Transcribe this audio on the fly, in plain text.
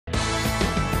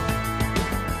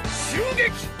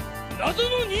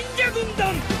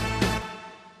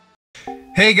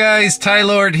Hey guys, Ty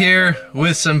Lord here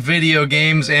with some video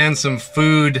games and some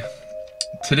food.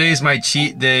 Today's my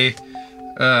cheat day.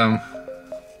 I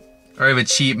have a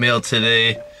cheat meal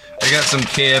today. I got some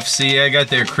KFC. I got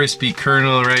their crispy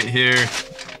kernel right here.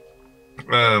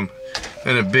 And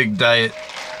a big diet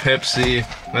Pepsi. I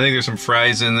think there's some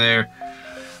fries in there.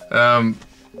 Trying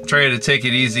to take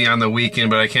it easy on the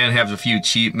weekend, but I can have a few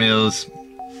cheat meals.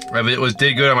 It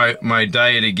did good on my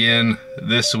diet again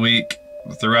this week,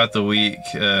 throughout the week.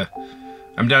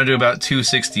 I'm down to about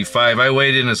 265. I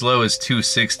weighed in as low as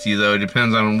 260 though. It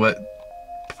depends on what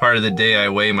part of the day I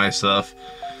weigh myself.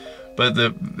 But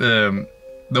the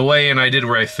weigh-in I did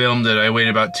where I filmed it, I weighed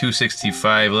about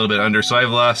 265, a little bit under. So I've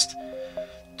lost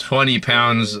 20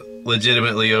 pounds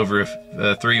legitimately over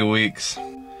 3 weeks.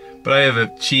 But I have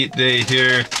a cheat day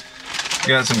here.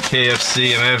 Got some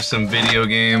KFC and I have some video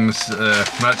games.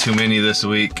 Not too many this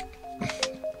week.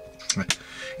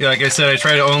 Yeah, like I said, I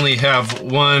try to only have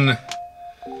one.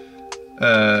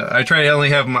 I try to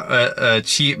only have a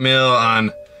cheat meal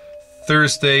on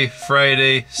Thursday,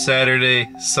 Friday, Saturday,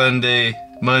 Sunday,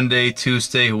 Monday,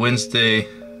 Tuesday, Wednesday,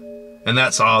 and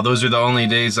that's all. Those are the only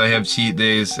days I have cheat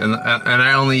days, and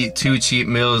I only eat 2 cheat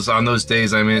meals on those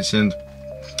days I mentioned.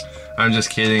 I'm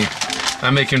just kidding.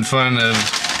 I'm making fun of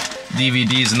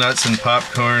DVdeez, nuts, and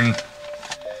popcorn.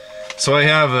 So I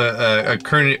have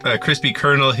a crispy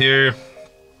kernel here,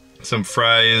 some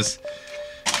fries.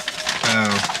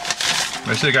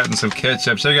 I should have gotten some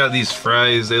ketchup. So I got these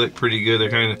fries. They look pretty good. They're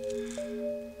kind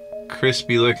of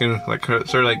crispy looking, like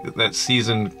sort of like that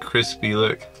seasoned crispy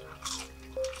look.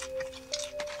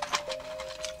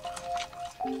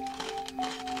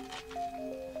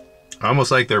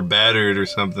 Almost like they're battered or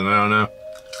something. I don't know.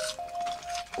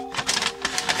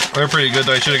 They're pretty good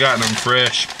though. I should have gotten them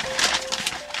fresh.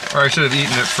 Or I should have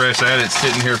eaten it fresh. I had it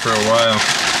sitting here for a while.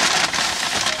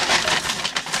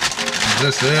 Is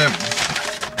this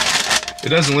it? It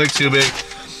doesn't look too big.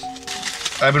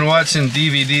 I've been watching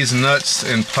DVdeez, nuts,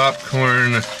 and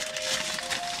popcorn.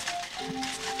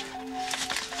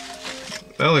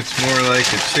 That looks more like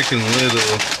a Chicken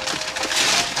Little.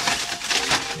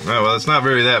 Oh well, it's not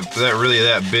really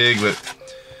that big, but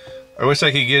I wish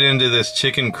I could get into this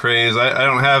chicken craze. I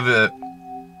don't have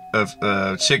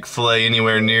a Chick-fil-A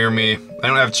anywhere near me. I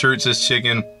don't have Church's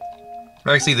chicken.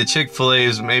 Actually, the Chick-fil-A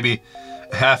is maybe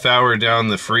a half hour down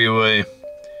the freeway.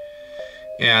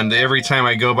 And every time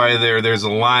I go by there, there's a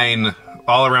line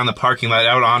all around the parking lot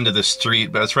out onto the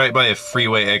street, but it's right by a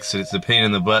freeway exit. It's a pain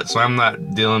in the butt, so I'm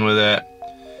not dealing with that.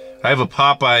 I have a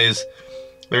Popeyes.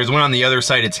 There's one on the other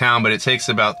side of town, but it takes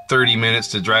about 30 minutes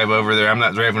to drive over there. I'm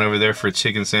not driving over there for a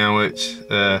chicken sandwich.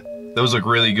 Those look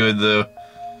really good, though.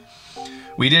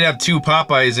 We did have 2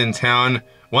 Popeyes in town.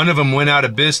 One of them went out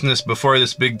of business before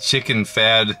this big chicken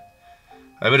fad.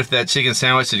 I bet if that chicken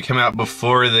sandwich had come out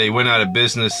before they went out of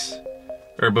business,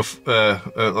 or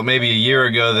maybe a year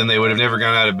ago, then they would have never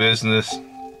gone out of business.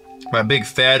 My big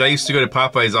fad, I used to go to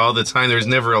Popeyes all the time. There's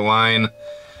never a line.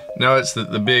 Now it's the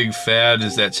big fad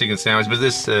is that chicken sandwich. But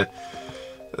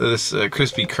this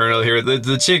crispy kernel here,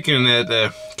 the chicken at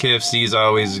KFC is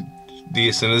always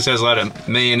decent. This has a lot of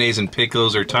mayonnaise and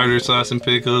pickles, or tartar sauce and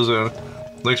pickles.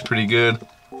 Looks pretty good.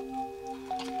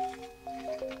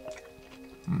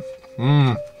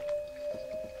 Mmm.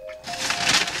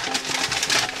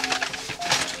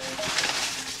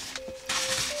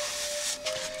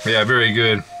 Yeah, very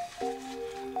good.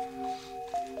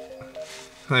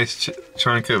 Nice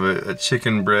chunk of a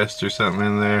chicken breast or something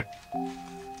in there.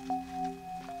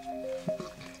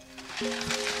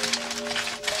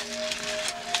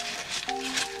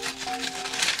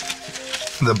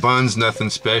 The bun's nothing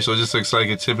special. It just looks like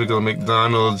a typical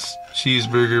McDonald's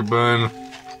cheeseburger bun.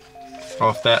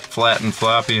 All fat, flat, and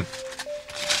floppy.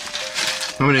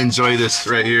 I'm gonna enjoy this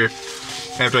right here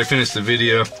after I finish the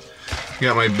video.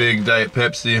 Got my big Diet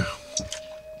Pepsi.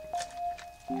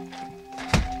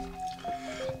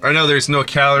 I know there's no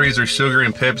calories or sugar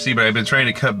in Pepsi, but I've been trying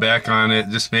to cut back on it.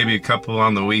 Just maybe a couple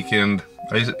on the weekend.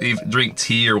 I just drink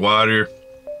tea or water.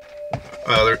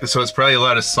 So it's probably a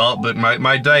lot of salt, but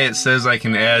my diet says I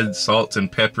can add salt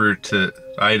and pepper to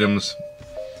items.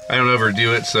 I don't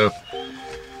overdo it, so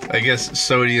I guess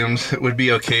sodium would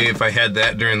be okay if I had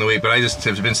that during the week, but I just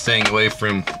have been staying away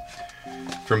from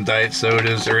diet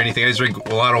sodas or anything. I just drink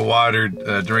a lot of water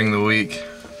during the week,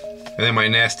 and then my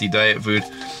nasty diet food.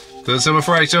 So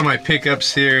before I show my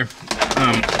pickups here,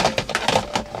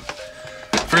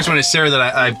 first want to share that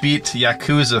I beat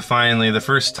Yakuza finally. The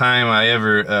first time I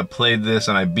ever played this,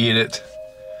 and I beat it.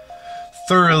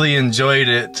 Thoroughly enjoyed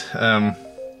it.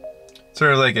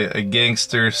 Sort of like a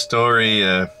gangster story.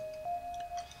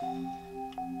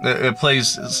 It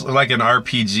plays like an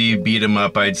RPG beat 'em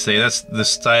up, I'd say. That's the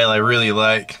style I really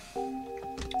like.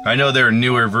 I know there are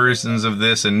newer versions of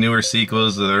this and newer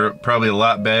sequels that are probably a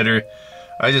lot better.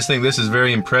 I just think this is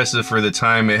very impressive for the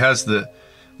time. It has the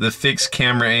fixed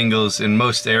camera angles in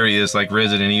most areas like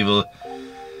Resident Evil.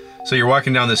 So you're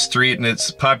walking down the street and it's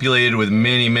populated with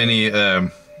many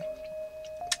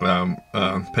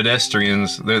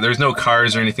pedestrians. There's no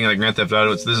cars or anything like Grand Theft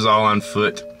Auto. This is all on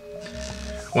foot.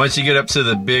 Once you get up to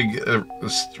the big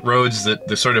roads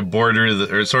that sort of border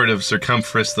or sort of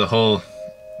circumference the whole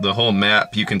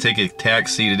map, you can take a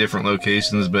taxi to different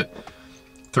locations, but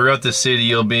throughout the city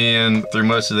you'll be in, through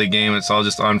most of the game, it's all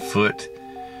just on foot.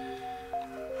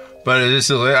 But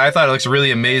I thought it looks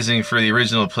really amazing for the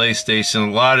original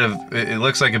PlayStation. It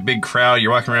looks like a big crowd.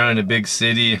 You're walking around in a big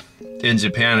city in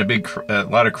Japan, a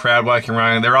lot of crowd walking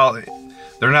around.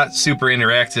 They're not super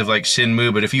interactive like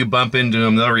Shenmue, but if you bump into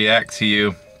them, they'll react to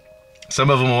you.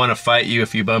 Some of them will want to fight you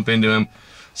if you bump into them.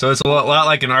 So it's a lot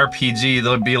like an RPG.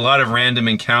 There'll be a lot of random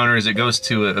encounters. It goes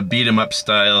to a beat 'em up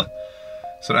style.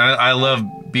 So I love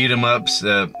beat 'em ups.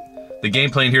 The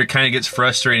gameplay in here kind of gets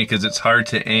frustrating because it's hard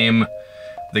to aim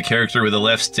the character with the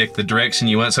left stick the direction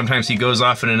you want. Sometimes he goes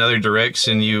off in another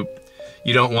direction you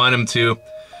don't want him to.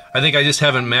 I think I just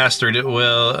haven't mastered it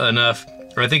well enough.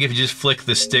 Or I think if you just flick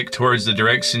the stick towards the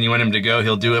direction you want him to go,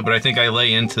 he'll do it. But I think I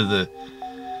lay into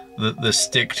the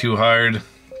stick too hard,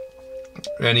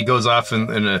 and he goes off in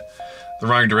the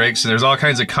wrong direction. There's all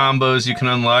kinds of combos you can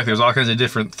unlock. There's all kinds of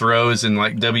different throws and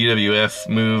like WWF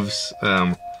moves.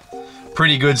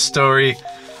 Pretty good story.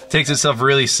 Takes itself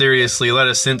really seriously. A lot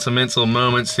of sentimental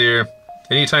moments here.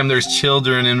 Anytime there's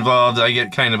children involved, I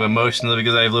get kind of emotional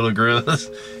because I have little girls.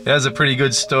 It has a pretty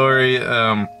good story.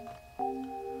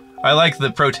 I like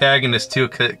the protagonist too,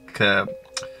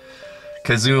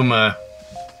 Kazuma.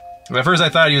 At first I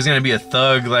thought he was going to be a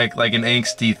thug, like an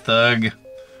angsty thug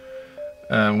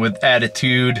with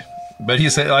attitude. But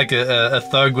he's like a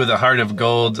thug with a heart of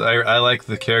gold. I like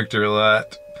the character a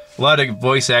lot. A lot of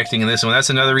voice acting in this one. That's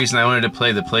another reason I wanted to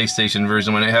play the PlayStation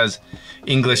version, when it has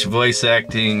English voice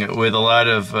acting with a lot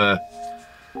of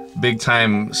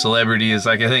big-time celebrities.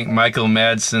 Like I think Michael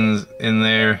Madsen's in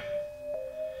there,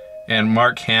 and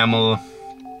Mark Hamill,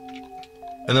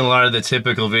 and then a lot of the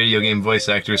typical video game voice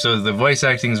actors. So the voice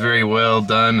acting is very well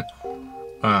done.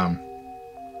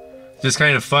 Just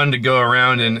kind of fun to go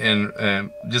around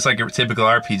and just like a typical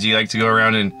RPG, like to go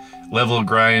around and level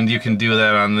grind. You can do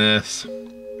that on this.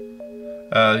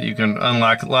 You can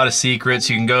unlock a lot of secrets.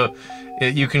 You can go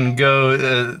you can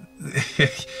go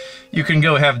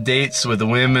have dates with the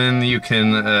women. You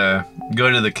can go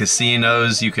to the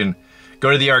casinos. You can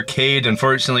go to the arcade.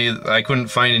 Unfortunately, I couldn't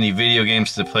find any video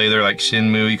games to play there like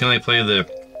Shenmue. You can only play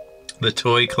the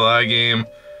toy claw game.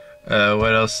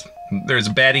 What else? There's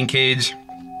a batting cage.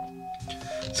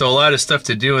 So a lot of stuff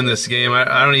to do in this game.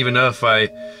 I don't even know if I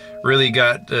really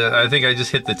got... I think I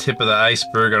just hit the tip of the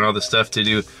iceberg on all the stuff to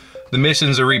do. The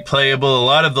missions are replayable. A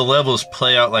lot of the levels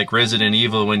play out like Resident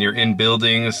Evil when you're in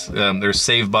buildings. There's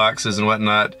save boxes and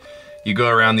whatnot. You go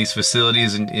around these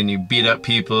facilities and you beat up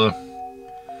people.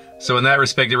 So in that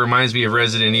respect, it reminds me of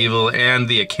Resident Evil, and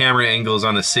the camera angles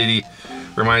on the city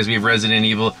reminds me of Resident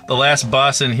Evil. The last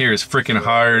boss in here is freaking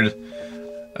hard.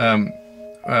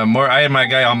 I had my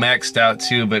guy all maxed out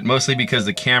too, but mostly because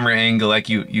the camera angle, like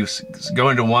you go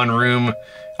into one room,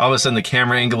 all of a sudden the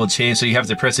camera angle will change, so you have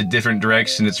to press a different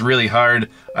direction. It's really hard.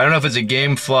 I don't know if it's a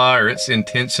game flaw or it's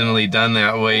intentionally done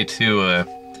that way to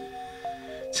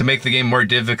make the game more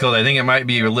difficult. I think it might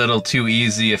be a little too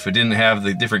easy if it didn't have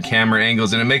the different camera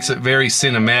angles, and it makes it very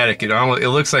cinematic. It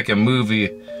looks like a movie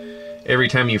every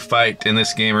time you fight in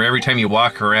this game, or every time you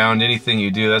walk around, anything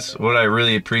you do. That's what I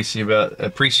really appreciate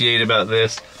about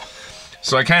this.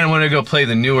 So I kind of want to go play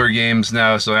the newer games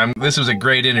now. So this was a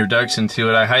great introduction to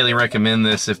it. I highly recommend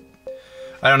this.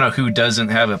 I don't know who doesn't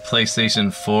have a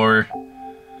PlayStation 4,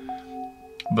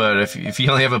 but if you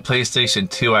only have a PlayStation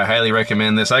 2, I highly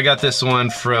recommend this. I got this one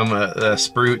from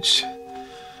Sprooch,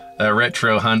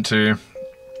 Retro Hunter.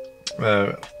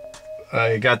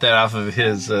 I got that off of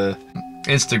his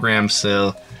Instagram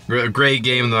sale. Great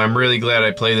game though. I'm really glad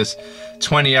I played this.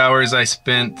 20 hours I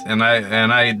spent, and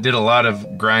I did a lot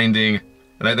of grinding.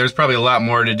 And there's probably a lot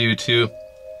more to do too.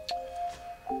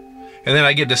 And then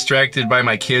I get distracted by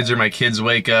my kids, or my kids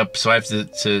wake up, so I have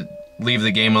to leave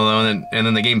the game alone, and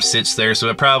then the game sits there. So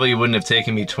it probably wouldn't have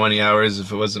taken me 20 hours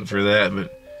if it wasn't for that.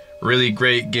 But really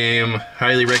great game.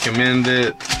 Highly recommend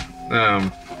it.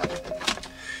 And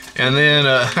then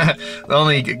the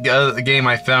only game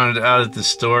I found out at the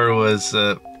store was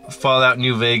Fallout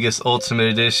New Vegas Ultimate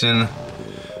Edition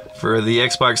for the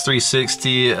Xbox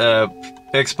 360,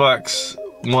 Xbox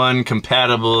One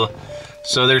compatible.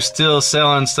 So they're still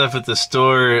selling stuff at the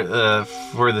store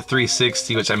for the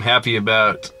 360, which I'm happy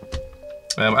about.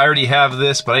 I already have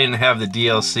this, but I didn't have the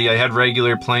DLC. I had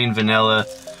regular, plain vanilla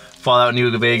Fallout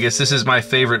New Vegas. This is my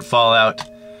favorite Fallout.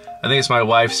 I think it's my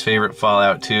wife's favorite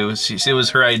Fallout too. It was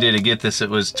her idea to get this. It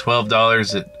was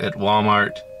 $12 at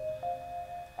Walmart.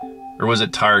 Or was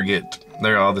it Target?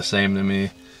 They're all the same to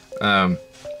me.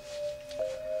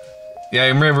 Yeah, I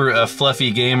remember a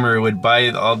Fluffy Gamer would buy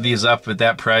all these up at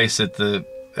that price at the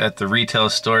retail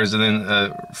stores and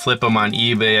then flip them on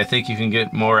eBay. I think you can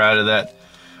get more out of that.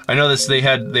 I know this. They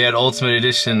had Ultimate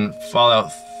Edition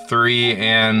Fallout 3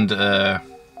 and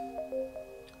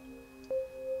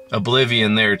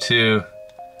Oblivion there too.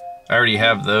 I already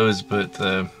have those, but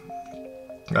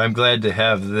I'm glad to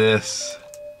have this.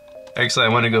 Actually, I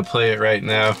want to go play it right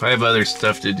now. I have other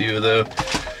stuff to do though.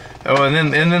 Oh, and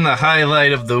then the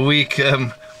highlight of the week,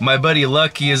 my buddy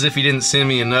Lucky, as if he didn't send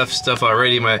me enough stuff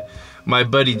already. My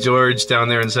buddy George down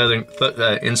there in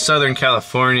Southern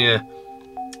California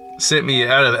sent me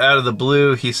out of the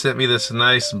blue. He sent me this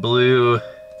nice blue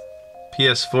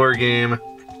PS4 game,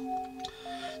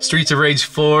 Streets of Rage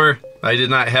 4. I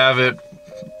did not have it.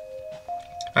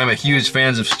 I'm a huge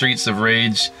fan of Streets of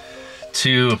Rage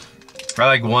 2. I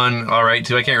like 1, alright,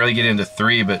 2. I can't really get into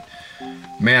 3, but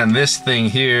man, this thing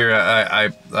here,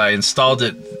 I installed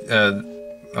it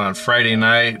on Friday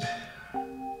night.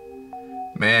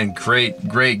 Man,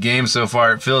 great game so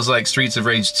far. It feels like Streets of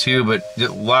Rage 2, but a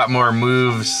lot more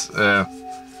moves. It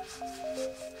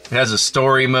has a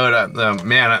story mode.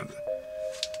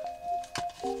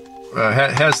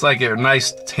 Has like a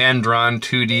nice hand-drawn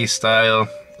 2D style.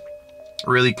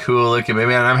 Really cool looking.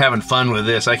 Man, I'm having fun with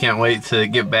this. I can't wait to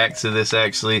get back to this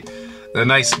actually. A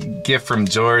nice gift from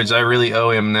George. I really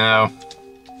owe him now.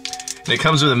 And it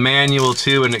comes with a manual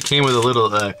too, and it came with a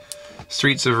little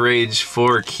Streets of Rage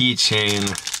 4 keychain.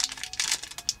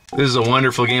 This is a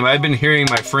wonderful game. I've been hearing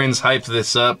my friends hype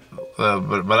this up,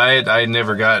 but I had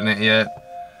never gotten it yet.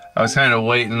 I was kind of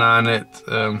waiting on it.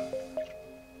 I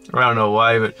don't know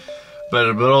why, but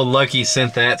old Lucky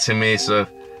sent that to me, so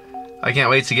I can't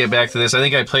wait to get back to this. I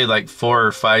think I played like 4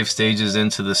 or 5 stages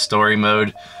into the story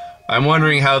mode. I'm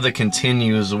wondering how the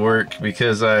continues work,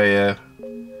 because I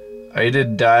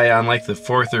did die on like the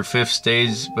 4th or 5th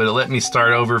stage, but it let me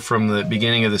start over from the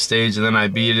beginning of the stage and then I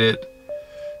beat it.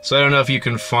 So I don't know if you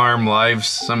can farm lives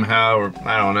somehow, or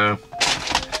I don't know.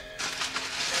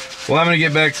 Well, I'm gonna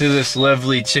get back to this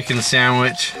lovely chicken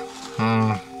sandwich.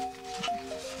 Oh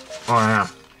yeah.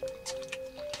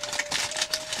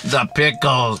 The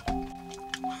pickles.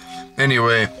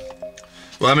 Anyway,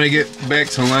 well, I'm gonna get back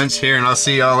to lunch here and I'll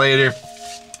see y'all later.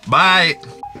 Bye.